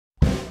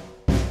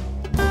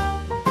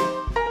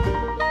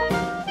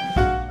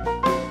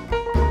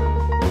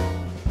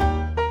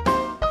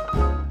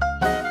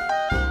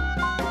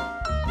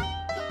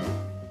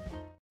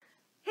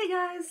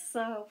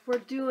So we're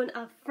doing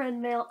a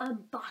friend mail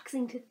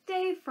unboxing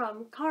today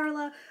from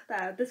Carla.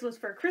 This was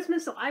for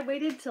Christmas, so I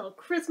waited till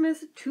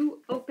Christmas to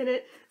open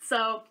it.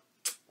 So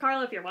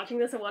Carla, if you're watching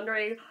this and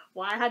wondering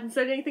why I hadn't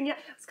said anything yet,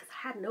 it's because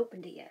I hadn't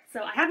opened it yet.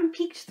 So I haven't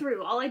peeked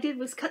through. All I did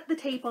was cut the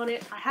tape on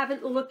it. I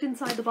haven't looked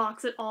inside the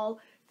box at all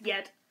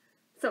yet.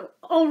 So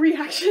all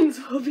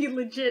reactions will be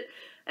legit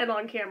and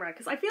on camera,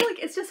 because I feel like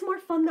it's just more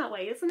fun that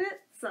way, isn't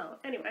it? So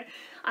anyway,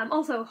 I'm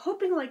also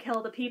hoping like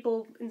hell the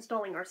people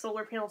installing our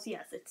solar panels,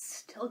 yes, it's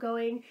still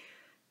going.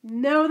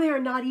 No, they are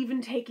not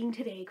even taking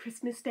today,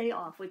 Christmas Day,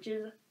 off, which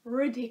is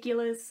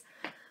ridiculous.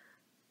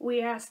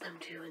 We asked them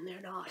to, and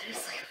they're not.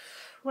 It's like,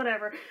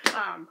 whatever.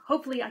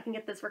 Hopefully I can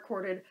get this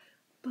recorded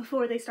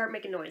before they start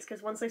making noise,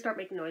 because once they start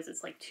making noise,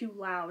 it's like too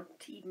loud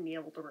to even be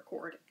able to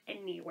record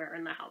anywhere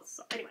in the house.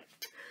 So anyway,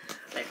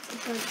 there's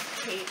a bunch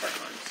of paper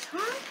on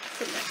top,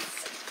 so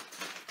let's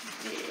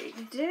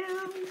dig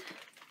down.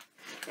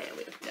 And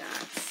we've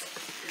got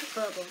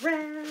bubble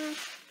wrap,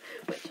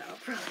 which I'll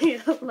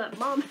probably let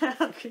Mom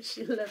have because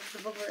she loves the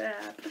bubble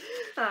wrap.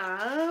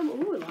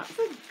 Ooh, lots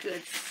of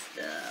good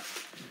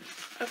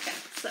stuff. Okay,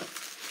 so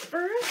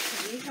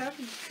first we have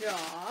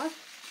got,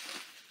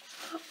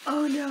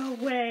 oh no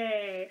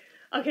way!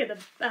 Okay, the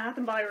Bath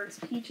 & Body Works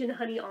Peach and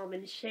Honey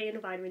Almond Shea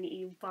and Vitamin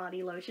E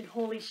Body Lotion.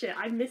 Holy shit,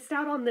 I missed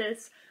out on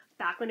this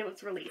back when it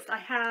was released. I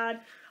had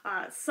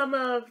some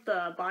of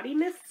the body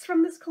mists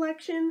from this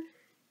collection,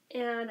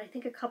 and I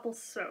think a couple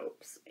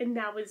soaps, and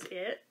that was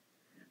it.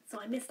 So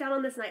I missed out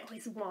on this, and I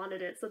always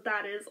wanted it, so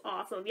that is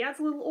awesome. Yeah, it's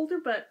a little older,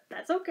 but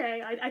that's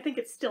okay. I think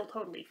it's still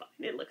totally fine.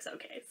 It looks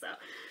okay, so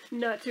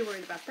not too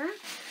worried about that.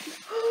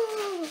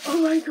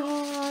 Oh my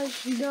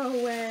gosh,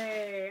 no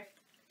way.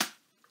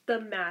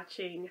 The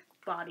matching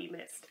body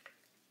mist.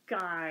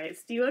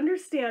 Guys, do you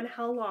understand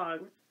how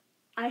long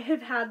I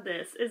have had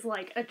this as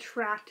like a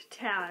tracked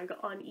tag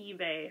on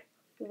eBay,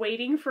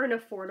 waiting for an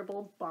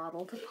affordable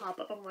bottle to pop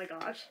up? Oh my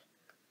gosh.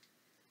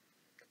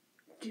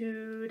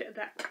 Dude,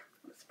 that,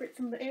 let's spritz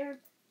some of the air.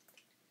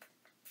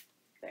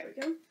 There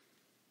we go.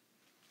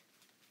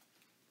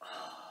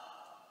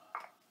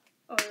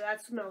 Oh,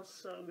 that smells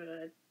so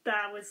good.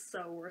 That was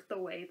so worth the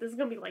wait. This is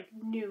gonna be like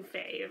new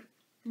fave.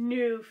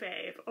 New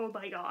fave. Oh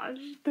my gosh.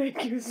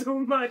 Thank you so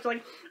much.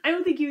 Like, I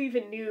don't think you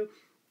even knew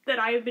that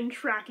I have been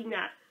tracking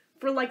that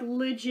for like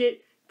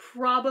legit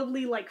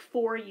probably like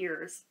 4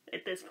 years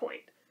at this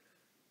point.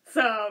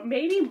 So,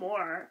 maybe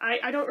more.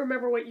 I don't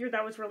remember what year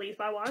that was released,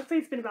 but I want to say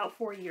it's been about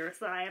 4 years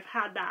that I have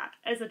had that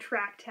as a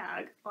track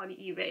tag on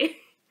eBay.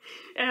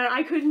 And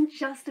I couldn't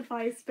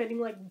justify spending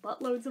like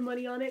buttloads of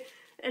money on it,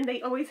 and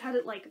they always had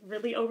it like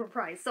really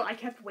overpriced, so I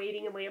kept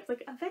waiting and waiting. It's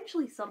like,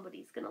 eventually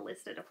somebody's gonna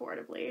list it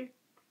affordably.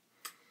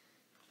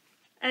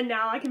 And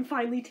now I can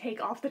finally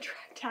take off the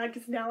track tag,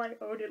 because now I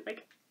own it,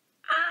 like,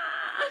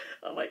 ah!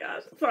 Oh my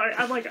gosh. Sorry,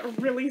 I'm like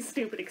really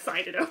stupid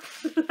excited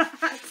over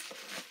that.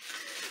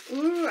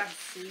 Ooh, I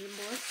see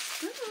more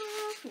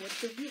stuff. What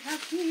do we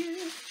have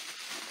here?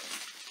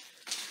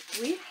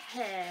 We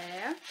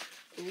have,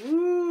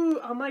 ooh,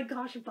 oh my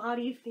gosh,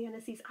 Body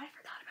Fantasies. I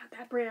forgot about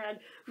that brand.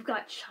 We've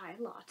got Chai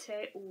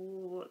Latte.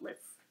 Ooh,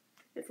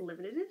 it's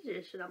limited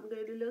edition. I'm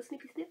gonna do a little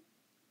snippy snip.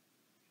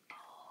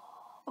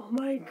 Oh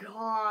my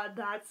god,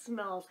 that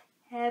smells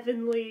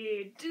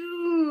heavenly.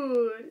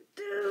 Dude.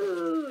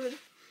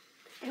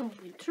 And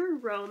Winter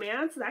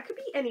Romance. That could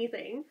be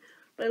anything.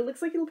 But it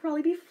looks like it'll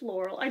probably be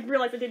floral. I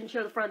realized I didn't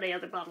show the front of the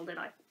other bottle, did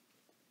I?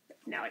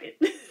 No, I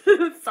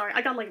didn't. Sorry,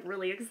 I got like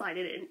really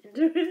excited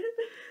into it.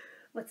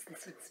 What's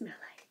this one smell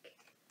like?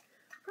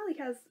 Probably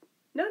has,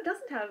 no, it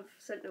doesn't have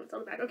scent notes on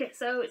the back. Okay,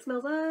 so it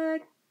smells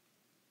like,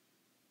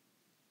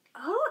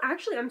 oh,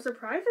 actually, I'm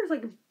surprised there's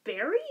like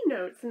berry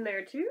notes in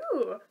there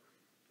too.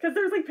 Because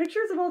there's like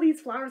pictures of all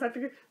these flowers. I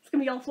figured it's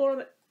gonna be all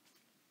floral.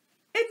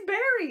 It's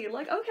berry!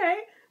 Like,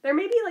 okay. There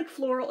may be like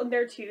floral in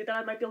there too that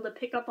I might be able to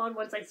pick up on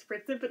once I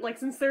spritz it, but like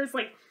since there's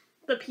like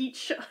the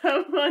peach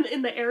one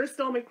in the air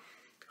still, I'm like,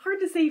 hard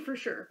to say for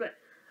sure, but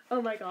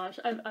oh my gosh,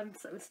 I'm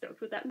so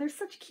stoked with that. And they're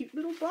such cute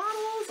little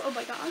bottles. Oh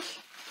my gosh.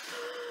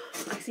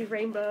 I see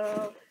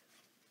rainbow.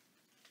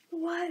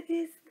 What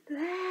is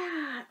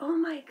that? Oh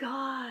my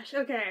gosh.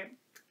 Okay,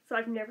 so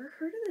I've never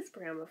heard of this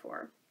brand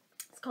before.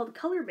 It's called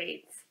Color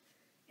Baits,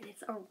 and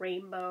it's a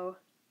rainbow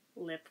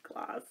lip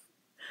gloss.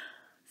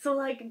 So,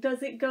 like,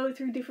 does it go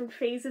through different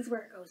phases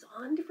where it goes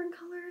on different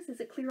colors? Is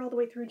it clear all the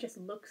way through and just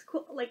looks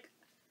cool? Like,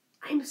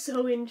 I'm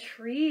so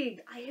intrigued.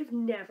 I have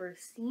never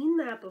seen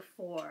that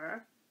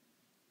before.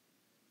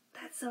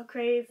 That's so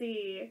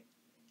crazy.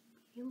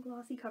 Medium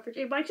glossy coverage.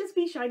 It might just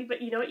be shiny,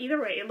 but you know, either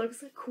way, it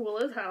looks cool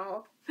as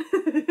hell.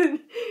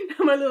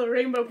 My little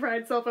rainbow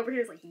pride self over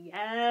here is like,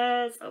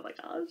 yes! Oh my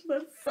gosh,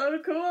 that's so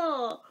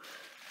cool!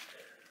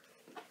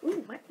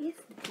 Ooh, what is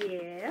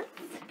this?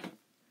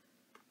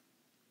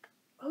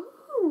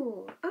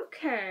 Oh,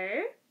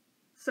 okay.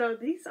 So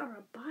these are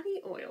a body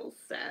oil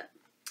set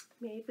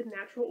made with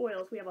natural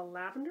oils. We have a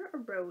lavender, a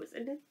rose,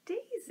 and a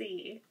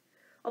daisy.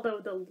 Although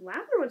the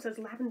lavender one says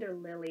lavender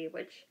lily,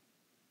 which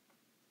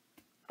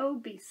Oh,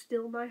 be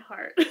still my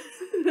heart.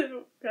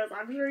 Because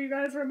I'm sure you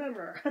guys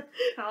remember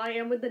how I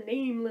am with the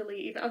name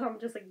Lily. I'm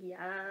just like,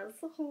 yes,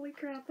 holy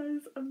crap, that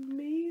is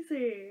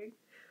amazing.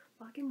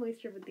 Locking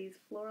moisture with these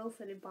floral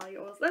scented body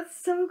oils. That's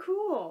so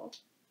cool.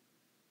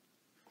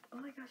 Oh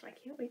my gosh, I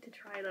can't wait to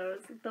try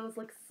those. Those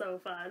look so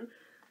fun.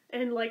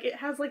 And like, it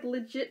has like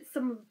legit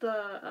some of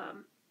the,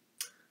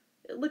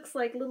 it looks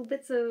like little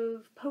bits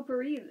of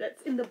potpourri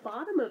that's in the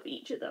bottom of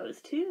each of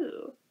those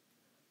too.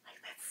 Like,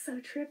 that's so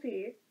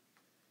trippy.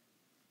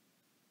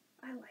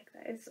 I like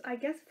that. It's, I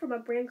guess, from a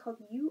brand called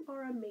You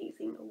Are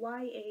Amazing,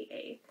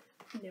 YAA.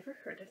 Never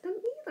heard of them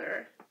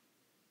either.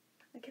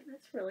 Again,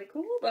 that's really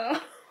cool though.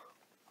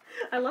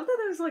 I love that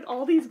there's like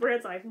all these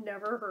brands I've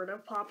never heard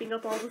of popping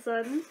up all of a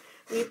sudden.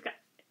 We've got,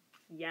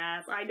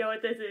 yes, I know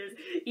what this is.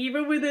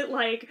 Even with it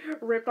like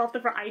ripped off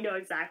the front, I know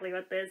exactly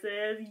what this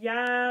is.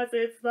 Yes,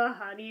 it's the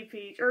honey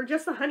peach. Or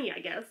just the honey, I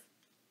guess.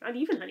 Not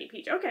even honey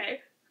peach. Okay.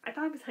 I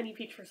thought it was honey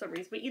peach for some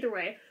reason, but either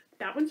way,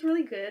 that one's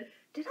really good.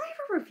 Did I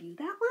ever review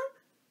that one?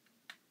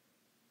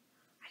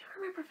 I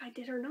don't remember if I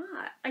did or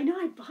not. I know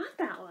I bought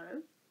that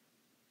one.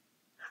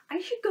 I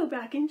should go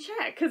back and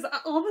check, because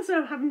all of a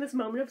sudden I'm having this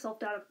moment of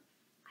self-doubt of,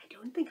 I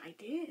don't think I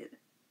did.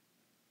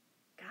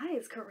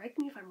 Guys, correct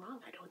me if I'm wrong.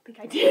 I don't think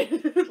I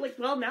did. Like,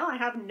 well, now I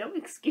have no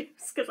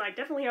excuse, because I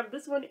definitely have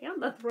this one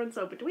and the other one,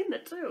 so between the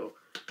two,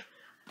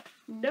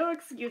 no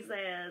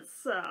excuses.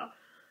 So,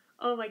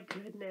 oh my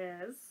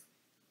goodness.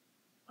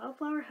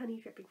 Wildflower honey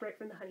dripping right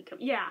from the honeycomb.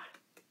 Yeah,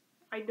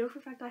 I know for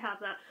a fact I have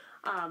that.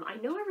 I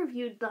know I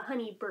reviewed the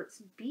Honey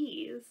Burt's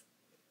Bees.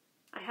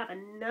 I have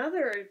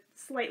another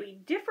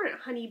slightly different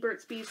Honey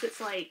Burt's Bees that's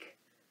like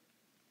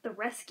the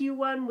rescue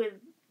one with...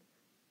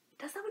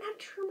 Does that one have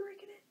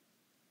turmeric in it?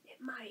 It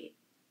might.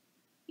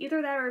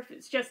 Either that or if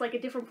it's just like a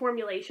different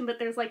formulation, but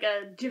there's like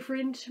a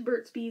different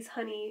Burt's Bees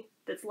honey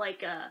that's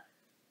like a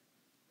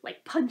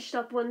punched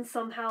up one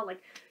somehow.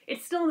 Like,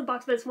 it's still in the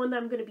box, but it's one that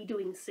I'm going to be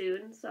doing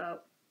soon, so...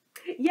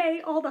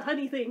 Yay, all the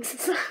honey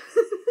things.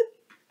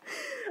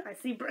 I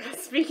see,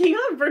 speaking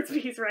of Burt's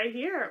Bees right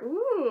here.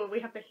 Ooh, we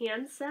have the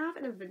hand salve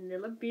and a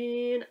vanilla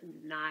bean.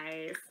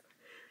 Nice.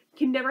 You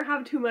can never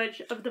have too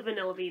much of the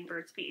vanilla bean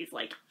Burt's Bees,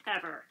 like,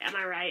 ever. Am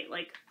I right?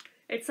 Like,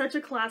 it's such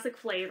a classic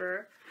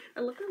flavor.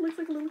 I love that it looks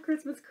like a little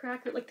Christmas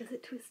cracker. Like, does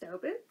it twist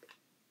open?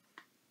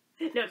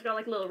 No, it's got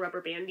like little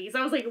rubber bandies.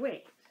 I was like,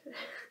 wait.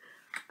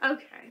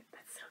 Okay,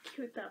 that's so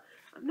cute though.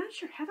 I'm not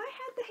sure. Have I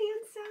had the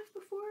hand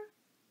salve before?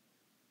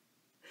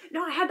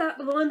 No, I had that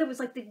the one that was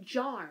like the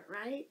jar,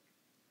 right?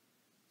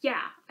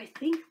 Yeah, I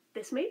think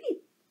this may be...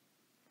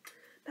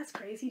 That's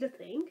crazy to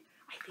think.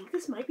 I think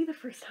this might be the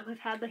first time I've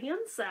had the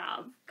hand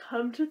salve.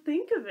 Come to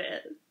think of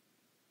it.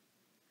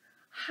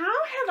 How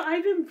have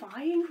I been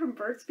buying from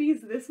Burt's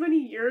Bees this many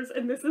years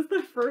and this is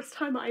the first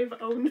time I've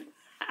owned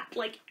that,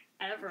 like,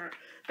 ever?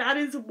 That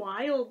is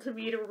wild to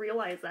me to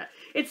realize that.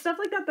 It's stuff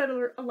like that that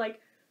are,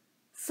 like,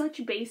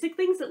 such basic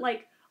things that,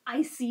 like,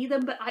 I see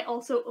them, but I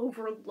also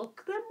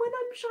overlook them when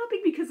I'm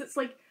shopping because it's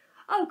like,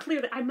 oh,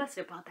 clearly, I must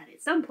have bought that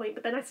at some point,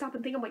 but then I stop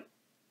and think, I'm like,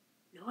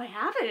 no, I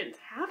haven't,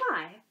 have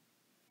I?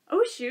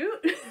 Oh,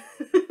 shoot.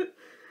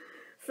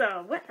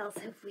 So, what else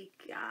have we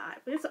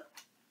got?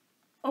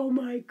 Oh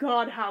my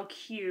god, how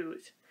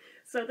cute.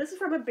 So, this is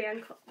from a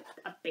brand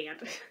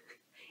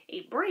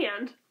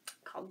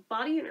called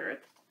Body and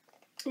Earth.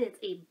 And it's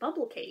a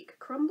bubble cake.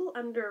 Crumble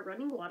under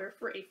running water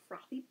for a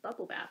frothy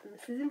bubble bath. And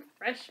this is in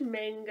fresh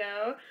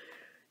mango.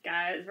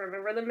 Guys,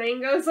 remember the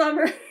mango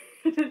summer?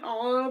 And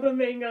all the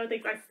mango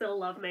things. I still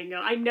love mango.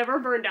 I never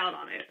burned out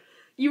on it.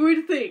 You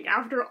would think,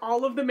 after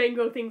all of the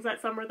mango things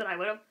that summer, that I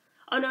would have.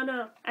 Oh,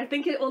 no. I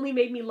think it only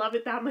made me love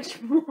it that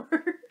much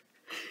more.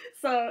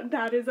 So,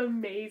 that is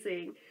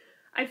amazing.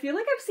 I feel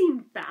like I've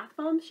seen bath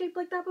bombs shaped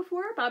like that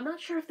before, but I'm not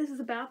sure if this is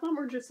a bath bomb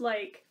or just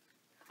like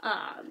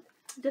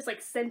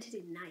scented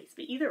and nice.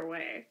 But either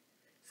way,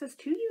 it says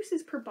 2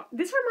 uses per box.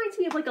 This reminds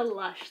me of like a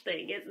Lush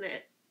thing, isn't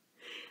it?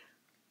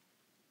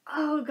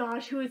 Oh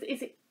gosh,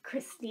 is it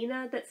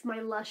Christina that's my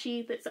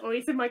Lushie that's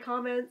always in my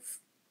comments?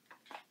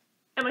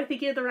 Am I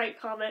thinking of the right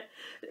comment?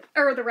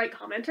 Or the right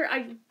commenter?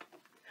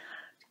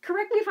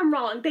 Correct me if I'm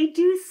wrong, they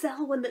do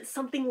sell one that's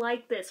something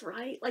like this,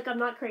 right? Like, I'm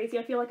not crazy,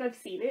 I feel like I've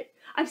seen it.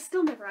 I've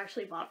still never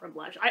actually bought from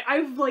Lush.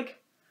 I've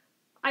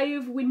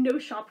window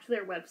shopped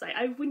their website.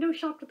 I've window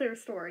shopped their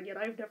store, and yet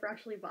I've never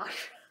actually bought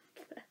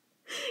from them.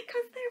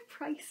 Because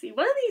they're pricey.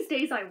 One of these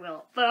days I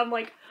will. But I'm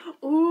like,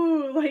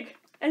 ooh, like,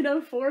 an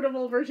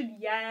affordable version,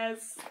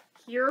 yes.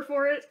 Here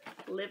for it,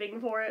 living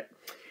for it.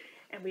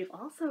 And we've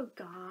also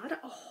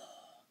got,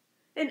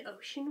 an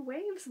Ocean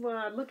Waves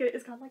one. Look at it,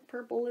 it's got like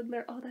purple in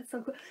there. Oh, that's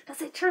so cool.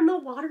 Does it turn the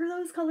water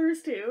those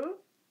colors too?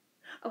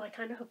 Oh, I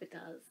kind of hope it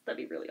does. That'd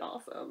be really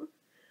awesome.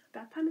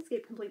 Bath time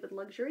escape complete with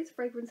luxurious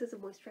fragrances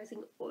and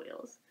moisturizing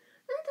oils.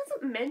 And it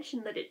doesn't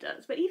mention that it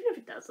does, but even if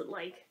it doesn't,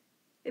 like,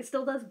 it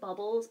still does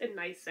bubbles and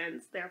nice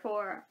scents,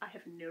 therefore I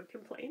have no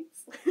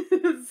complaints.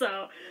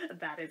 So,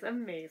 that is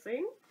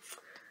amazing.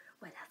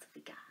 What else have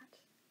we got?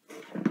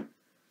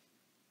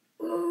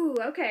 Ooh,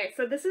 okay,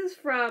 so this is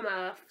from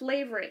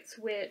Flavorites,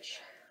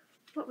 which,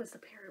 what was the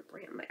parent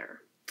brand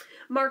there?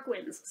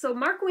 Markwins. So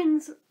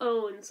Markwins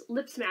owns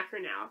Lip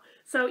Smacker now.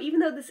 So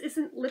even though this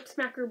isn't Lip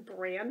Smacker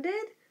branded,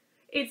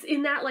 it's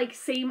in that, like,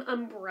 same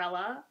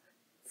umbrella.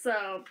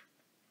 So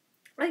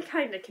I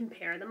kind of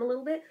compare them a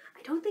little bit.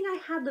 I don't think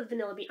I had the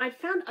vanilla bean. I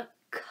found a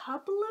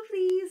couple of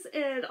these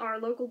in our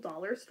local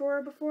dollar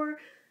store before,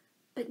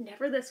 but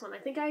never this one. I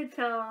think I had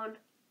found,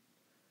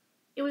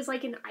 it was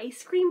like an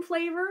ice cream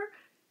flavor,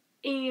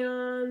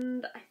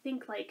 and I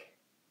think like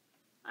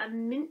a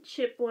mint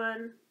chip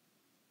one,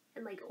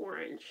 and like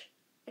orange,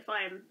 if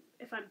I'm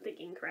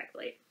thinking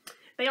correctly.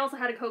 They also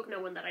had a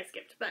coconut one that I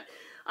skipped, but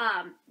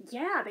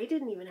yeah, they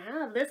didn't even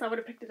have this. I would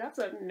have picked it up,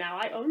 so now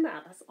I own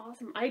that. That's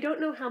awesome. I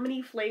don't know how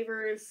many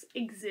flavors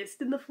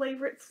exist in the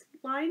favorites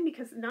line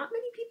because not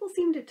many people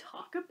seem to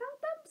talk about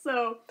them,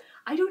 so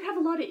I don't have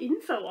a lot of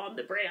info on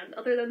the brand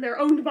other than they're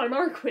owned by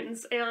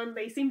Markwins and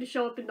they seem to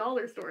show up in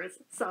dollar stores.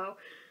 So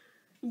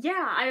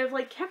yeah, I have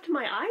like kept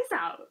my eyes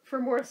out for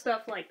more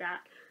stuff like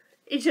that.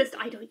 It's just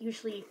I don't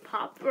usually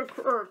pop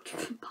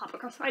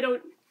across. I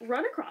don't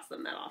run across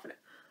them that often.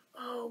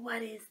 Oh,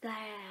 what is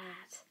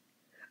that?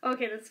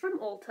 Okay, this is from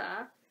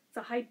Ulta. It's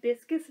a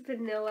hibiscus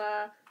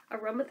vanilla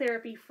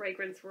aromatherapy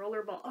fragrance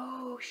rollerball.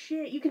 Oh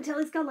shit, you can tell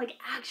it's got like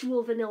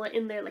actual vanilla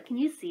in there. Like, can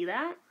you see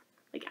that?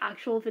 Like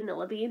actual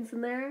vanilla beans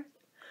in there?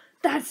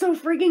 That's so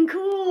freaking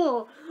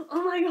cool!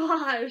 Oh my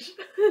gosh!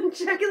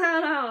 Check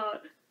that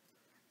out!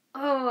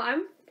 Oh, I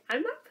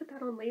might put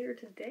that on later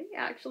today,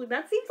 actually.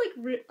 That seems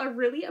like a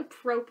really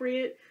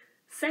appropriate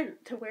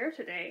scent to wear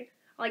today.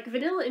 Like,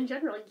 vanilla in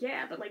general,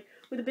 yeah, but like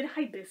with a bit of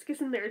hibiscus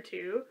in there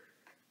too.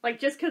 Like,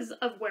 just because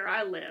of where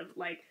I live,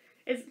 like,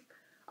 it's,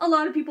 a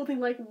lot of people think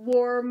like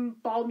warm,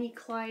 balmy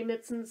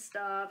climates and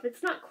stuff.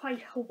 It's not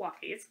quite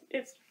Hawaii,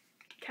 it's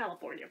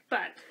California,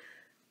 but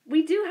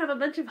we do have a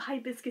bunch of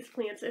hibiscus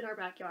plants in our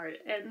backyard,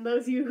 and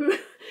those of you who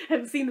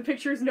have seen the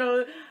pictures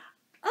know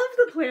of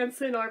the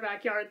plants in our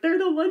backyard, they're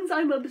the ones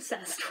I'm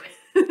obsessed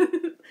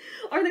with.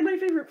 Are they my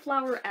favorite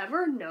flower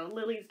ever? No,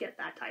 lilies get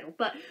that title,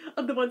 but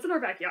of the ones in our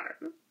backyard,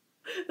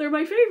 they're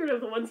my favorite of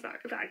the ones in our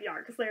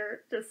backyard because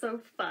they're just so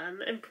fun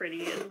and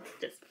pretty and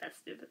just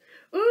festive.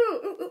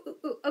 Ooh.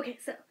 Okay,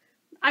 so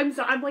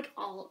I'm like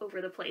all over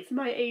the place.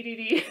 My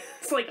ADD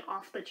is like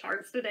off the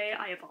charts today.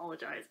 I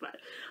apologize, but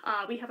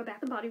we have a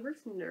Bath & Body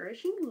Works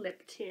Nourishing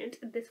Lip Tint.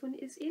 This one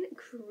is in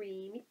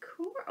Creamy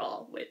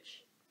Coral,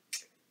 which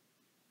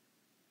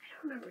I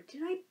don't remember.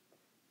 Did I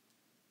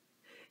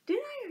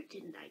or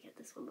didn't I get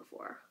this one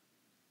before?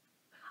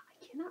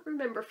 I cannot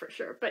remember for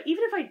sure, but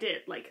even if I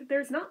did, like,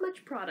 there's not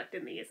much product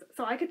in these,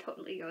 so I could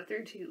totally go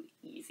through two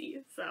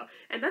easy. So,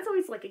 and that's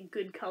always like a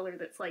good color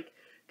that's like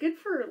good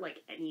for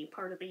like any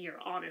part of the year,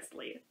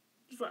 honestly.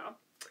 So,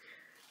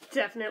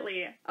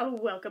 definitely a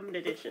welcomed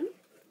addition.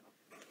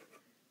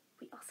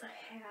 We also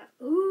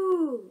have,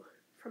 ooh,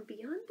 from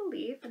Beyond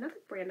Belief,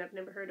 another brand I've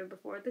never heard of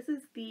before. This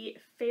is the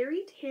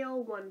Fairy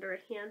Tale Wonder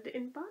Hand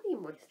and Body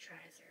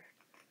Moisturizer.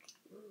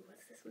 Ooh,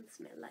 what's this one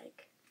smell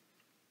like?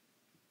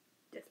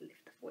 Just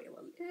lift the foil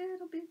a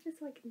little bit, just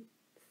so I can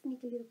sneak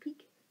a little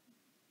peek.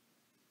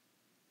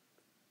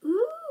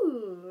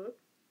 Ooh!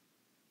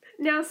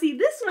 Now see,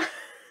 this one,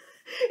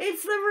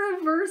 it's the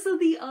reverse of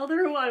the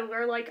other one,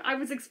 where like, I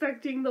was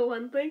expecting the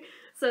one thing.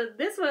 So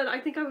this one, I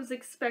think I was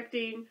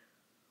expecting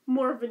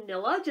more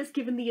vanilla, just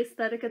given the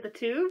aesthetic of the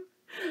tube.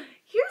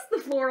 Here's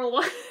the floral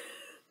one.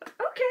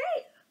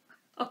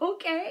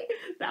 Okay,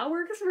 that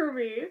works for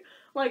me.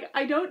 Like,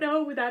 I don't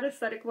know with that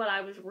aesthetic what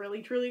I was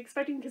really truly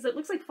expecting, because it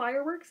looks like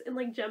fireworks and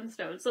like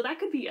gemstones, so that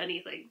could be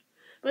anything.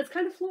 But it's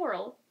kind of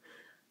floral.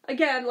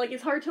 Again, like,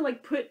 it's hard to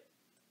like put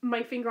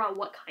my finger on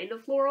what kind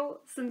of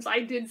floral, since I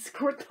did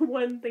squirt the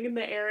one thing in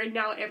the air and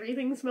now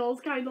everything smells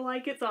kind of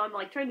like it, so I'm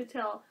like trying to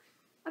tell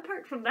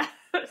apart from that.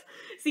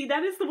 See,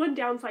 that is the one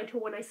downside to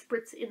when I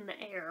spritz in the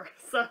air.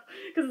 So,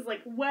 because it's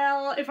like,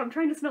 well, if I'm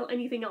trying to smell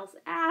anything else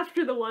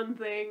after the one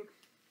thing,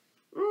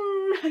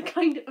 I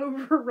kind of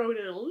overrode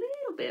it a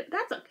little bit, but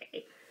that's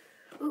okay.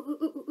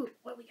 Ooh,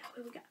 what we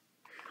got?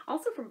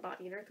 Also from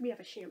Body & Earth, we have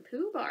a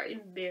shampoo bar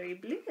in Berry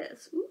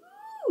Bliss.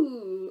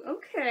 Ooh,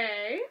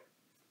 okay.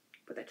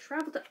 With a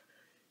travel tint.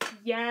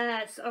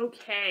 Yes,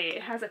 okay.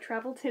 It has a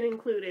travel tint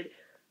included.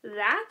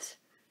 That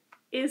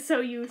is so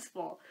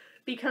useful.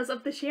 Because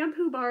of the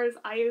shampoo bars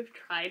I have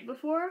tried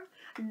before,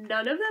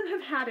 none of them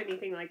have had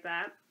anything like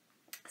that.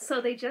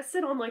 So they just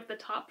sit on like the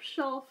top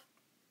shelf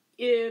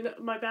in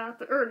my bath,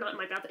 or not in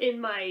my bath,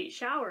 in my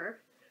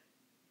shower,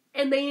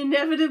 and they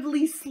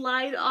inevitably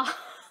slide off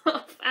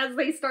as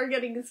they start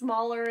getting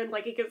smaller and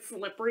like it gets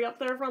slippery up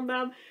there from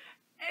them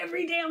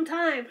every damn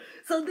time.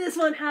 So this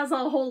one has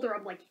a holder.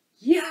 I'm like,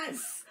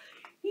 yes,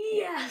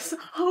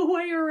 a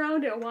way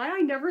around it. Why I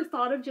never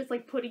thought of just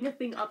like putting a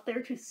thing up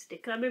there to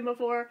stick them in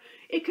before.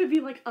 It could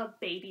be like a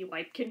baby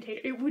wipe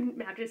container. It wouldn't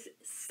matter, just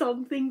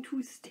something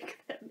to stick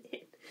them in.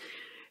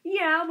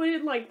 Yeah, would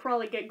it like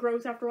probably get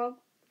gross after a while?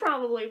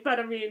 Probably, but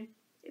I mean,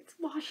 it's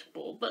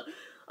washable, but,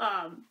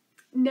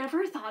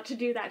 never thought to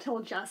do that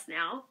till just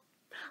now.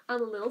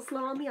 I'm a little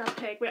slow on the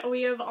uptake.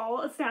 We have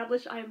all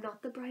established I am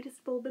not the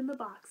brightest bulb in the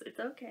box. It's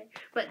okay.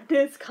 But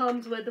this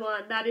comes with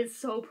one. That is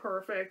so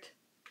perfect.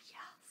 Yeah.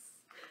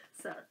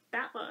 So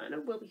that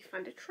one will be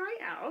fun to try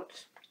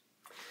out.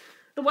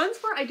 The ones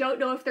where I don't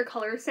know if they're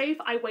color safe,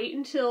 I wait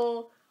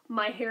until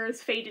my hair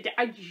is faded.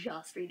 I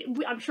just redid.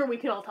 I'm sure we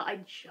can all tell. I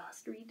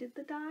just redid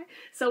the dye.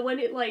 So when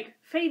it like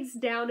fades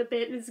down a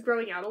bit and is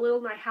growing out a little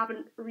and I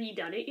haven't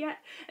redone it yet,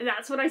 and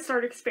that's when I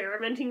start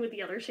experimenting with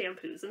the other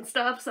shampoos and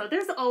stuff. So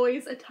there's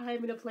always a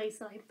time and a place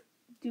that I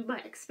do my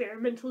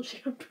experimental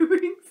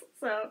shampooings.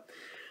 So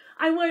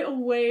I went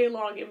way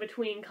long in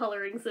between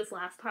colorings this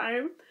last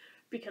time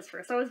because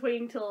first I was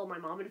waiting till my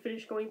mom had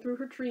finished going through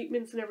her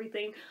treatments and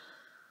everything.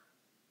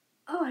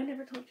 Oh, I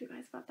never told you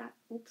guys about that.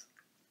 Oops.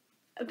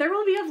 There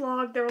will be a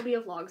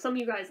vlog, some of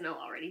you guys know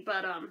already,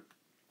 but,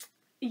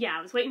 yeah,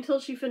 I was waiting until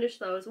she finished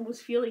those and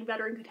was feeling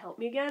better and could help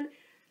me again,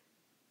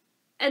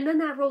 and then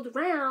that rolled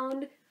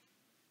around,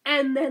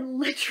 and then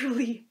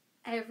literally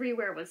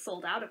everywhere was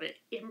sold out of it,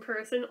 in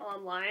person,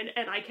 online,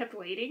 and I kept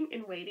waiting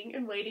and waiting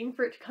and waiting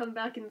for it to come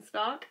back in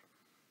stock.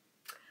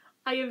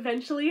 I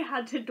eventually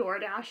had to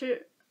DoorDash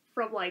it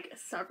from, like,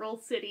 several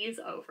cities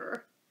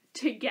over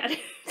to get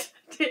it.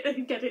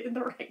 To get it in the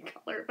right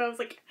color. But I was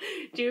like,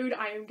 dude,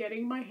 I am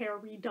getting my hair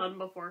redone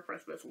before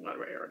Christmas one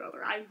way or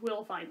another. I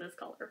will find this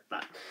color.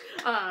 But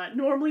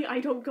normally I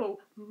don't go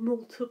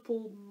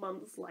multiple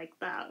months like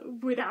that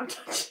without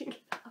touching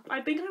it up.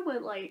 I think I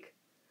went like,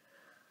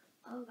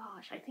 oh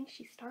gosh, I think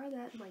she started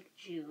that in like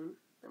June.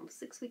 That was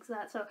 6 weeks of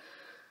that. So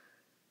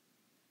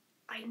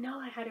I know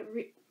I had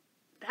it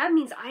that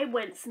means I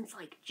went since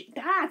like,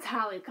 that's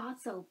how it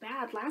got so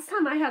bad. Last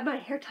time I had my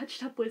hair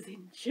touched up was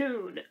in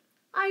June.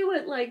 I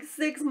went like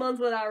 6 months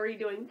without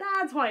redoing.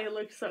 That's why it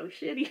looked so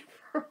shitty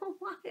for a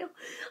while.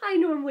 I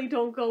normally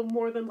don't go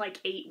more than like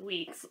 8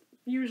 weeks.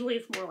 Usually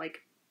it's more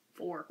like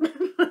 4.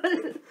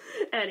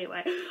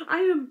 Anyway, I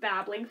am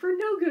babbling for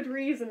no good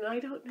reason, and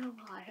I don't know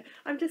why.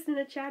 I'm just in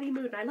a chatty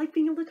mood, and I like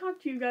being able to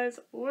talk to you guys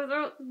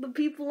without the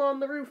people on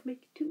the roof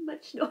making too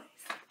much noise.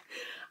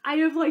 I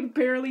have like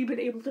barely been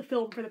able to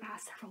film for the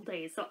past several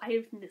days, so I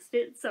have missed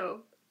it,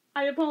 so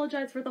I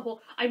apologize for the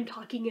whole I'm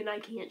talking and I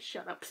can't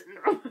shut up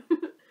syndrome.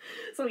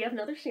 So we have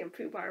another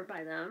shampoo bar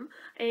by them,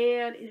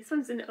 and this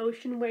one's in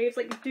Ocean Waves.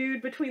 Like,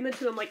 dude, between the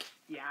two, I'm like,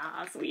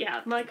 yes, we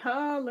have my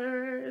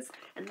colors.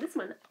 And this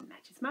one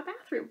matches my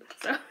bathroom,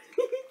 so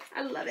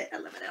I love it, I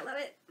love it, I love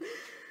it.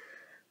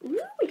 Ooh,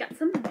 we got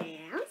some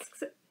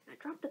masks. I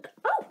dropped it.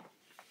 Oh!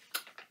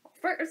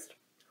 First,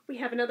 we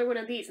have another one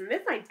of these, and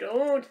this I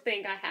don't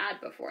think I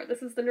had before.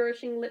 This is the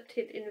Nourishing Lip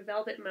Tint in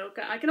Velvet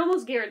Mocha. I can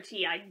almost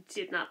guarantee I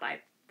did not buy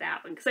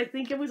that one, because I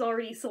think it was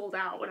already sold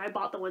out when I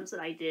bought the ones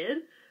that I did.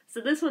 So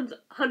this one's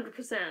 100%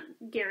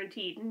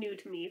 guaranteed new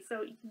to me,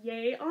 so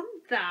yay on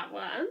that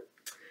one.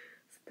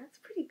 So that's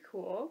pretty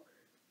cool.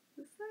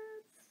 Is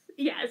that...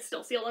 Yeah, it's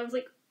still sealed. I was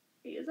like,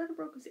 is that a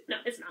broken seal? No,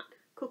 it's not.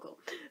 Cool, cool.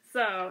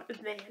 So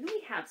then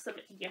we have some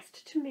Yes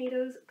to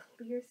Tomatoes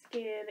Clear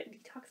Skin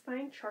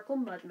Detoxifying Charcoal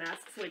Mud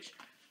Masks, which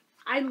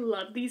I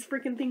love these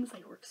freaking things.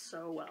 They work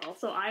so well.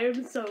 So I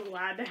am so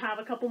glad to have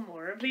a couple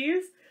more of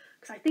these.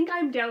 Because I think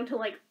I'm down to,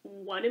 like,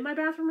 one in my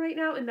bathroom right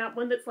now, and that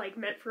one that's, like,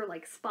 meant for,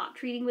 like, spot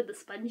treating with the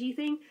spongy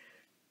thing.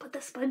 But the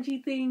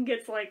spongy thing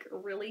gets, like,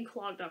 really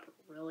clogged up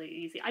really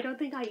easy. I don't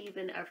think I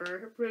even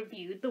ever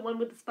reviewed the one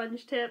with the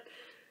sponge tip.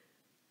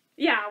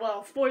 Yeah,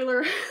 well,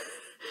 spoiler.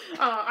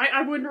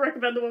 I wouldn't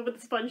recommend the one with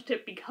the sponge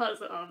tip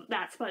because of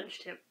that sponge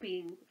tip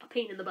being a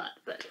pain in the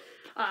butt.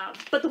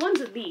 But the ones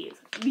in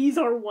these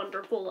are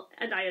wonderful,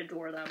 and I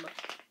adore them.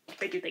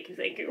 Thank you, thank you,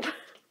 thank you.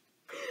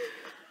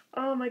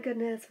 Oh my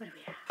goodness, what do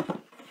we have? We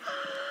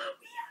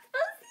have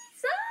fuzzy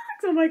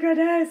socks! Oh my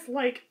goodness!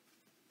 Like,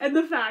 and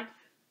the fact,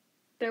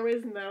 there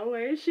was no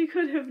way she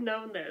could have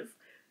known this.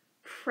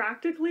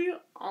 Practically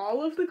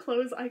all of the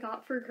clothes I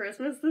got for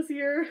Christmas this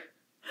year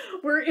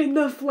were in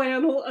the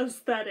flannel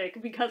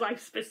aesthetic because I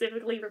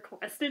specifically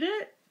requested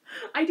it.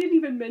 I didn't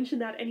even mention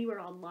that anywhere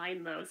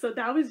online though, so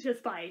that was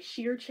just by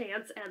sheer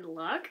chance and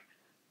luck.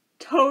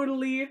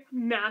 Totally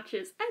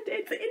matches, and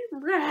it's in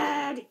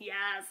red.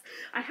 Yes,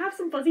 I have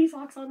some fuzzy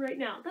socks on right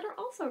now that are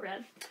also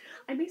red.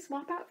 I may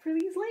swap out for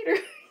these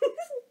later.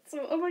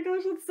 So, oh my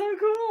gosh, that's so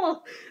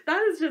cool.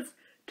 That is just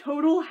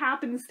total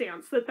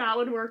happenstance that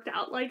one worked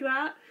out like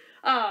that.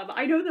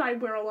 I know that I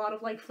wear a lot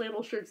of like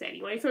flannel shirts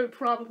anyway, so it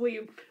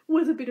probably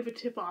was a bit of a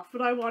tip off,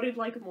 but I wanted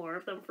like more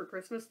of them for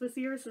Christmas this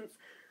year since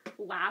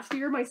last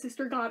year my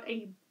sister got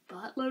a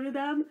buttload of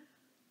them.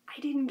 I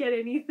didn't get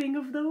anything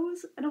of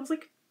those, and I was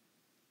like,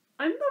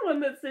 I'm the one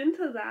that's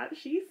into that,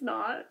 she's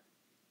not.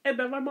 And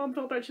then my mom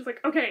felt bad, she's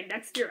like, okay,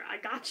 next year, I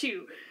got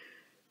you.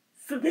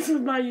 So this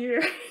was my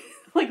year.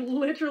 Like,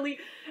 literally,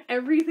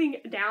 everything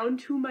down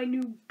to my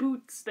new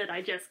boots that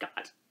I just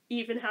got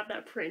even have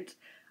that print.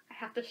 I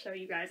have to show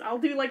you guys. I'll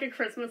do, like, a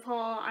Christmas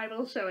haul, I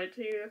will show it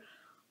to you.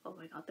 Oh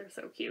my god, they're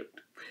so cute.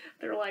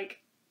 They're, like,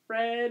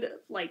 red,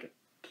 like,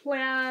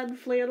 plaid,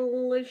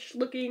 flannel-ish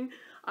looking,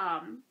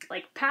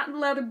 like patent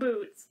leather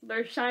boots.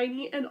 They're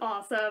shiny and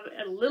awesome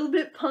and a little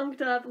bit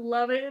punked up.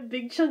 Love it.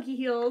 Big chunky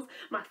heels.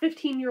 My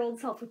 15-year-old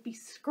self would be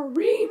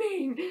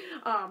screaming.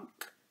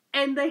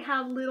 And they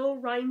have little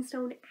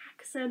rhinestone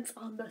accents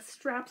on the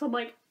straps. I'm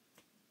like,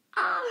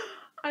 ah,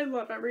 I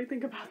love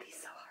everything about these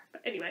so hard.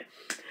 But anyway,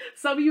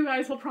 some of you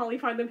guys will probably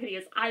find them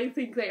hideous. I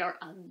think they are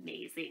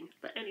amazing.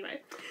 But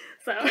anyway,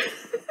 so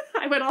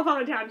I went off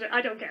on a tangent.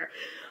 I don't care.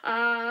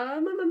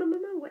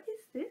 What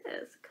is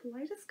this?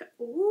 Kaleidoscope.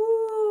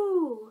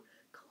 Ooh,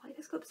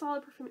 Kaleidoscope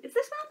solid perfume. Is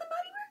this Bath and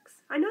Body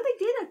Works? I know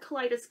they did a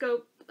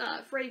Kaleidoscope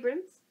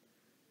fragrance.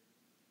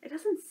 It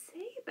doesn't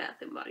say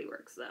Bath and Body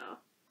Works though.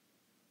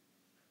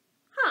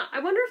 Huh, I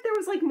wonder if there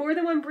was like more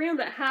than one brand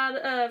that had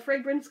a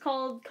fragrance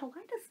called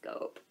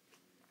Kaleidoscope.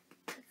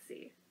 Let's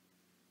see.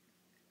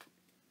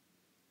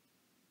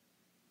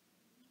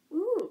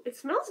 Ooh, it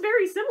smells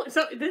very similar.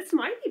 So this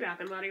might be Bath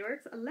and Body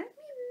Works. Let me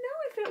know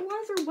if it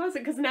was or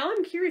wasn't, because now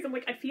I'm curious. I'm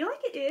like, I feel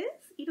like it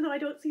is, even though I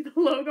don't see the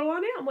logo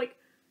on it. I'm like,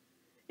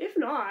 if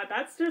not,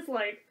 that's just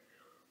like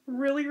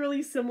really,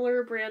 really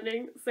similar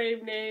branding,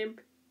 same name,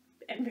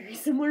 and very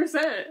similar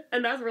scent.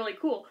 And that's really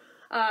cool.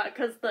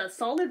 Because the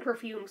solid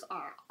perfumes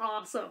are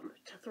awesome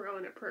to throw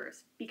in a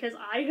purse. Because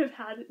I have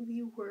had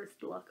the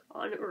worst luck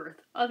on earth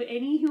of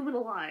any human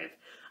alive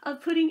of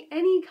putting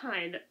any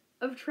kind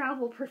of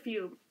travel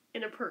perfume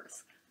in a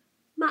purse.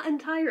 My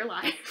entire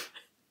life.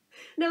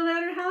 No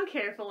matter how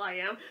careful I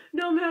am,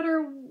 no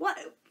matter what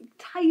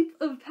type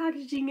of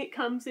packaging it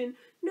comes in,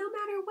 no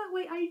matter what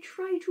way I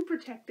try to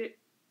protect it,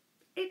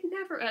 it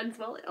never ends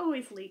well. It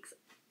always leaks.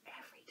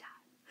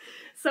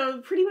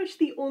 So pretty much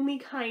the only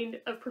kind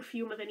of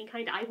perfume of any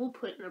kind I will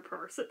put in a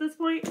purse at this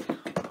point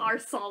are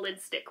solid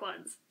stick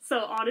ones. So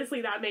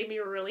honestly, that made me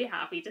really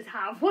happy to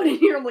have one in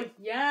here. I'm like,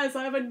 yes,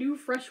 I have a new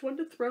fresh one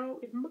to throw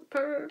in my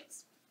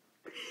purse.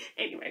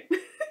 Anyway,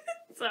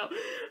 so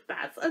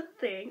that's a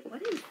thing.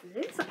 What is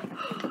this?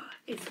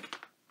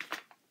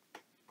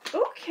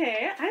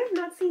 Okay, I have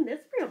not seen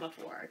this brand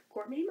before.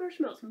 Gourmet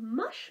Marshmallows.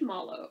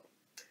 Mushmallow.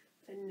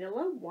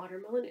 Vanilla,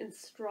 watermelon, and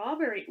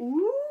strawberry.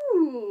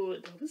 Ooh,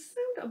 those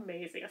sound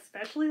amazing,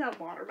 especially that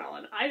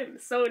watermelon. I am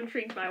so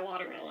intrigued by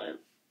watermelon.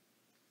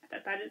 I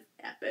bet that is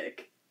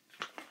epic.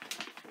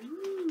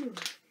 Ooh.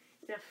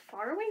 In a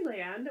faraway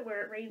land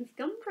where it rains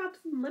gumdrops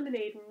and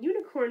lemonade and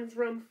unicorns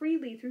roam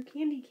freely through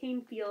candy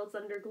cane fields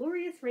under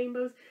glorious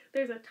rainbows,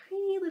 there's a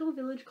tiny little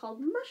village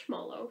called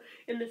Mushmallow.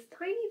 In this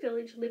tiny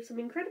village live some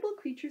incredible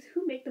creatures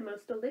who make the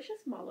most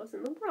delicious mallows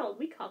in the world.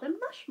 We call them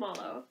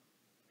Mushmallow.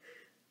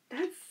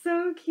 That's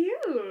so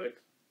cute.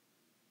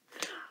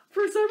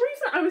 For some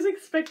reason, I was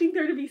expecting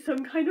there to be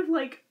some kind of,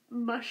 like,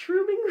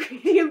 mushroom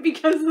ingredient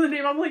because of the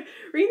name. I'm like,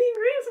 reading the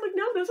ingredients, I'm like,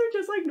 no, those are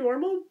just, like,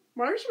 normal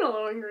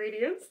marshmallow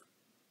ingredients.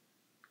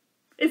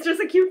 It's just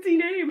a cutesy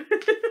name.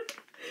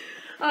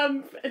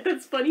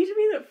 That's funny to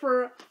me that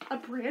for a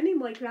brand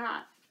name like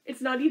that,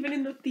 it's not even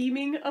in the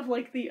theming of,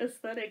 like, the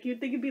aesthetic. You'd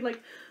think it'd be,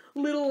 like,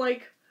 little,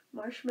 like,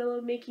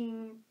 marshmallow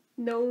making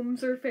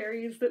gnomes or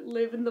fairies that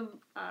live in the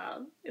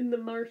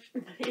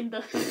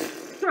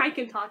I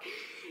can talk,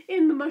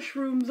 in the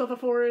mushrooms of a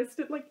forest.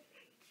 It would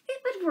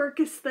work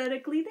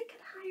aesthetically. They could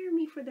hire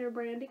me for their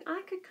branding.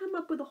 I could come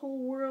up with a whole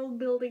world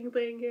building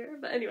thing here.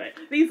 But anyway,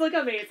 these look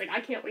amazing.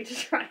 I can't wait to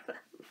try them.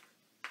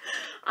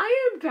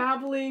 I am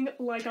babbling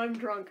like I'm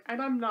drunk,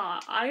 and I'm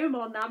not. I am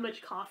on that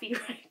much coffee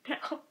right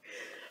now.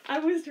 I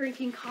was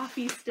drinking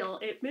coffee still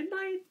at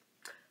midnight,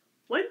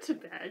 went to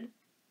bed,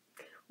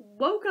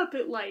 woke up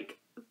at like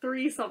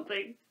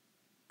 3-something,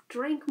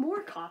 drank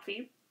more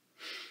coffee,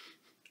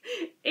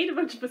 ate a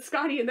bunch of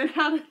biscotti, and then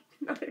had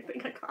another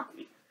thing of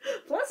coffee.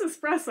 Plus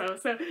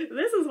espresso, so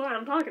this is why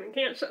I'm talking and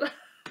can't shut up.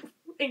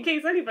 In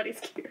case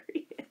anybody's curious.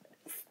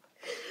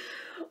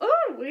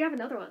 Oh, we have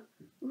another one.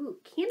 Ooh,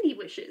 Candy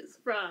Wishes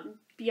from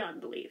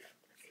Beyond Belief.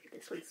 Let's see what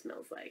this one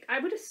smells like. I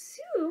would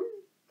assume,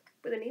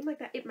 with a name like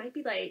that, it might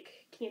be like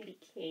candy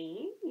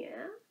cane,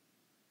 yeah?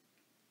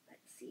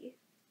 Let's see.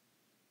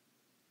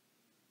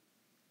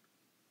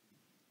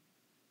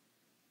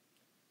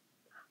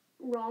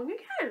 Wrong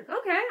again.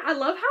 Okay, I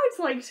love how it's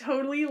like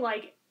totally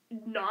like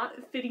not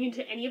fitting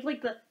into any of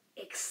like the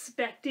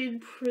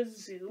expected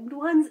presumed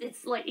ones.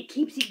 It's like it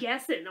keeps you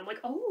guessing. I'm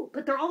like, oh,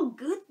 but they're all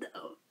good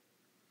though.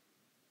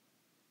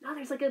 No,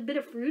 there's like a bit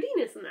of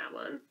fruitiness in that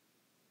one.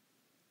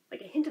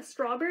 Like a hint of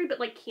strawberry, but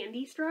like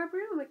candy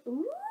strawberry. I'm like,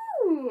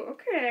 ooh,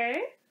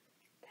 okay.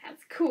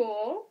 That's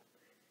cool.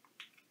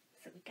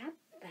 So we got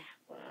that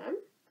one.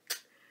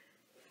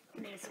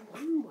 And there's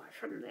one more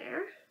from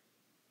there.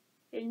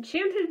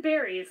 Enchanted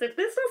berries. If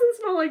this doesn't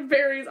smell like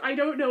berries, I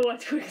don't know what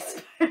to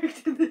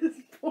expect at this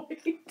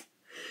point.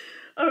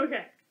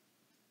 Okay.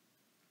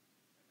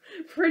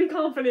 Pretty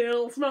confident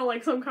it'll smell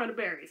like some kind of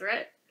berries,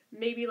 right?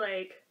 Maybe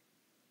like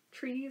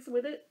trees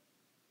with it.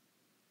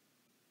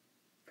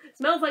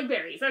 Smells like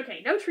berries.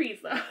 Okay, no trees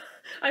though.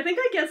 I think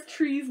I guessed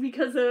trees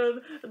because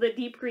of the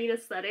deep green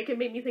aesthetic. It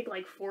made me think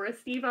like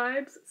foresty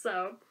vibes,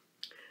 so.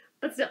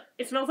 But still,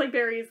 it smells like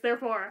berries,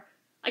 therefore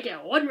I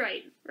get one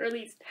right, or at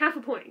least half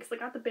a point, because I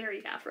got the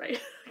berry half right.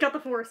 I got the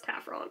forest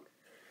half wrong.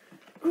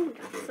 Ooh, we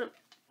got some.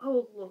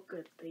 Oh, look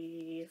at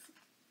these.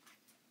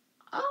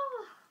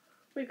 Oh,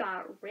 we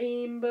got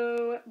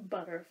rainbow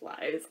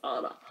butterflies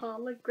on a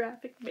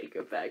holographic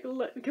makeup bag.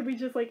 Look, can we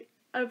just like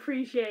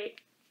appreciate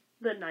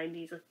the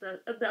 90s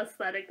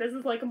aesthetic? This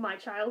is like my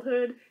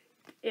childhood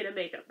in a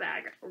makeup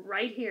bag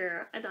right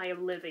here, and I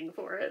am living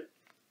for it.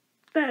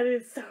 That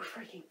is so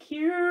freaking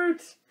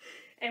cute.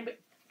 And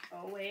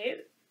oh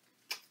wait.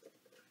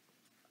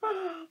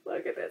 Oh,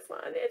 look at this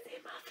one. It's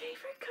in my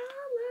favorite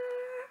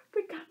color.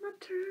 We got my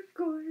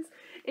turquoise,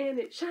 and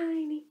it's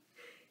shiny.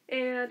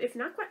 And it's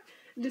not quite,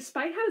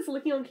 despite how it's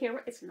looking on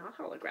camera, it's not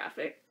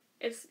holographic.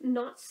 It's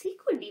not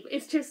sequined.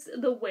 It's just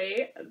the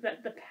way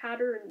that the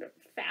patterned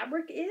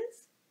fabric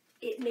is.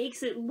 It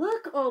makes it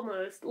look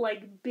almost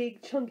like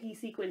big chunky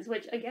sequins,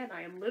 which again,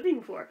 I am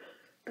living for.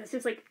 But it's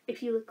just like,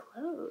 if you look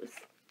close,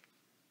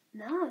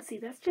 no, see,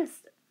 that's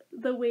just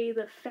the way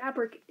the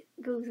fabric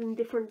goes in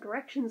different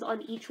directions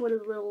on each one of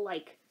the little,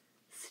 like,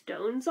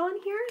 stones on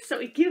here. So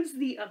it gives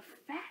the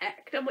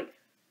effect. I'm like,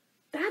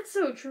 that's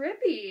so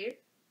trippy.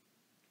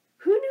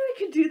 Who knew it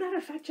could do that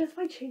effect just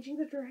by changing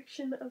the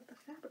direction of the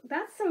fabric?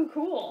 That's so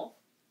cool.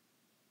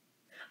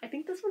 I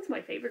think this one's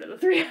my favorite of the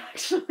three,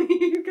 actually,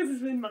 because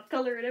it's in my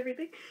color and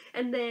everything.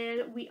 And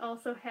then we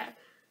also have,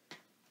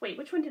 wait,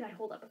 which one did I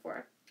hold up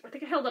before? I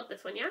think I held up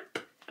this one, yeah?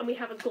 And we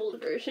have a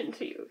gold version,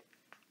 too.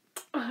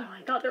 Oh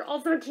my god, they're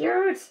all so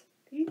cute!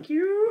 Thank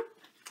you!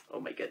 Oh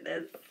my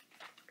goodness.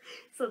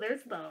 So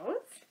there's those.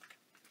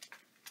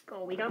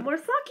 Oh, we got more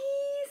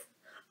Suckies!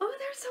 Oh,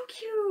 they're so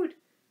cute!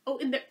 Oh,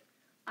 and they're,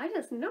 I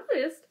just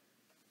noticed,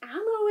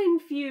 aloe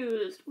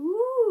infused.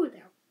 Ooh,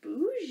 they're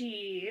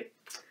bougie.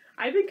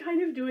 I've been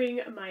kind of doing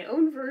my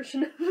own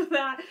version of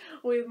that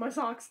with my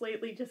socks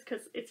lately just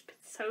because it's been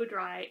so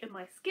dry and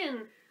my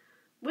skin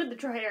with the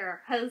dry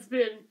air has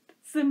been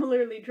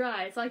similarly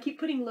dry. So I keep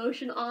putting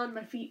lotion on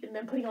my feet and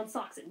then putting on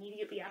socks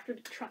immediately after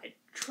to try to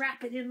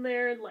trap it in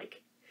there and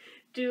like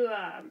do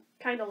a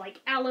kind of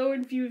like aloe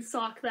infused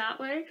sock that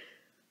way.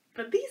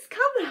 But these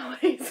come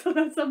that way, so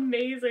that's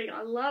amazing.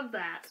 I love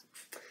that.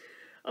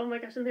 Oh my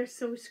gosh, and they're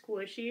so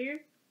squishy.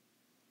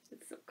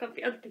 It's so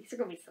comfy. Oh, these are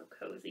gonna be so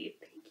cozy.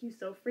 Thank you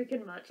so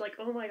freaking much. Like,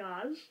 oh my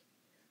gosh.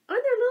 Oh, and they're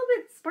a little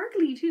bit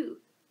sparkly too.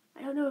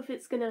 I don't know if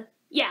it's gonna...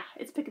 Yeah,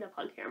 it's picking up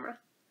on camera.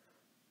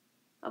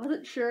 I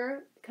wasn't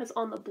sure, because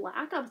on the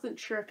black, I wasn't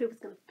sure if it was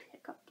gonna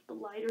pick up the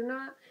light or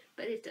not,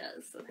 but it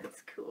does, so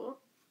that's cool.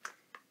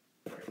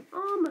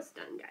 Almost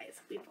done,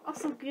 guys. We've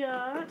also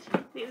got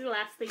these are the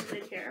last things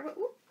in here. But,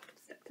 whoop,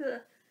 stuck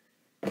to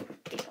the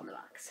tape on the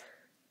box.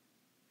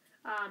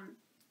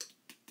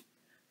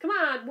 Come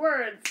on,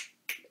 words.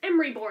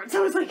 Emery boards.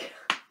 I was like,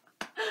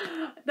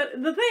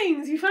 the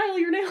things you file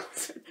your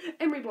nails.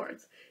 Emery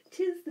boards.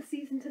 'Tis the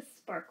season to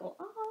sparkle.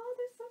 Oh,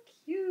 they're so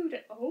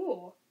cute.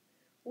 Oh,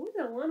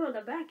 the one on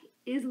the back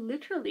is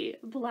literally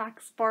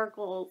black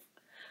sparkles.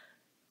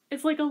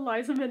 It's like a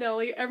Liza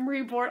Minnelli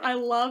emery board. I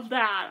love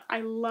that.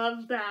 I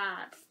love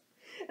that.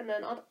 And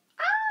then on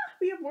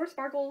we have more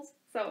sparkles.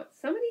 So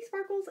many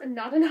sparkles and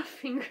not enough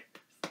fingers.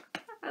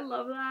 I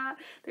love that.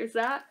 There's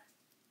that.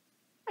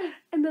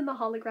 And then the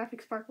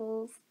holographic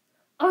sparkles.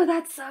 Oh,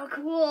 that's so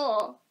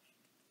cool.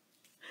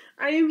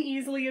 I am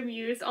easily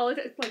amused. All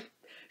it like,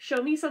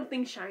 show me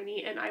something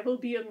shiny and I will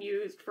be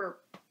amused for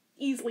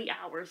easily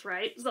hours,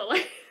 right? So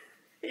like,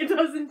 it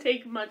doesn't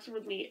take much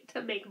with me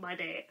to make my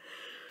day.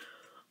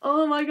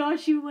 Oh my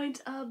gosh, you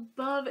went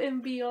above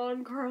and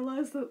beyond,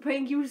 Carla, so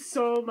thank you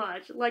so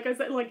much. Like I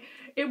said, like,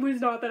 it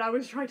was not that I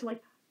was trying to,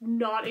 like,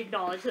 not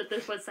acknowledge that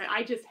this was,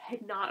 I just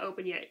had not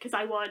opened yet, because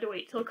I wanted to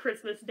wait till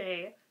Christmas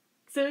Day.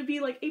 So it'd be,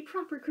 like, a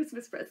proper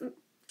Christmas present.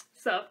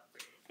 So,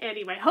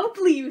 anyway,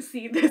 hopefully you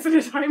see this in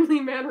a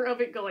timely manner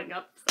of it going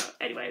up. So,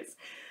 anyways,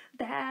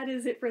 that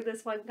is it for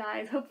this one,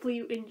 guys. Hopefully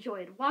you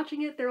enjoyed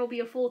watching it. There will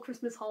be a full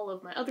Christmas haul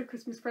of my other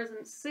Christmas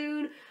presents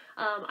soon.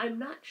 I'm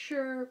not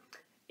sure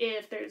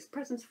if there's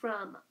presents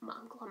from my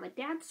uncle on my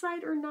dad's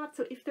side or not,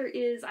 so if there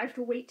is, I have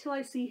to wait till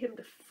I see him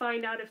to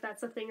find out if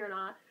that's a thing or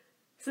not,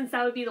 since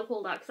that would be the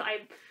holdup. So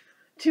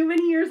too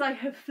many years I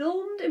have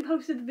filmed and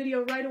posted the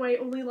video right away,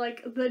 only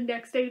like the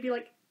next day to be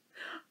like,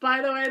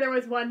 by the way, there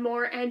was one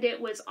more and it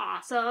was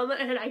awesome,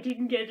 and I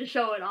didn't get to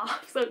show it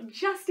off. So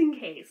just in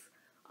case,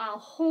 I'll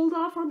hold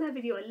off on that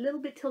video a little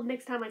bit till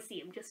next time I see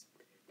him,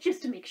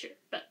 just to make sure.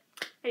 But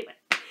anyway,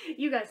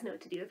 you guys know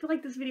what to do. If you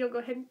like this video, go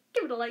ahead and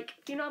give it a like.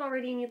 If you're not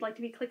already and you'd like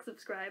to be, click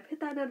subscribe.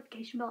 Hit that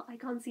notification bell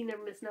icon so you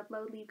never miss an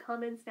upload. Leave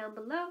comments down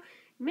below.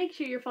 Make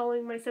sure you're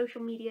following my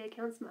social media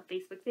accounts, my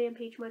Facebook fan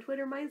page, my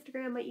Twitter, my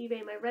Instagram, my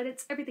eBay, my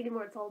Reddits, everything and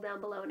more. It's all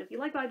down below. And if you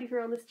like what I do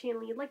here on this channel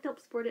and you'd like to help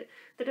support it,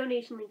 the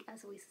donation link,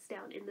 as always, is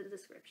down in the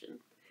description.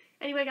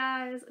 Anyway,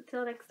 guys,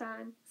 until next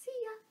time, see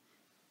ya!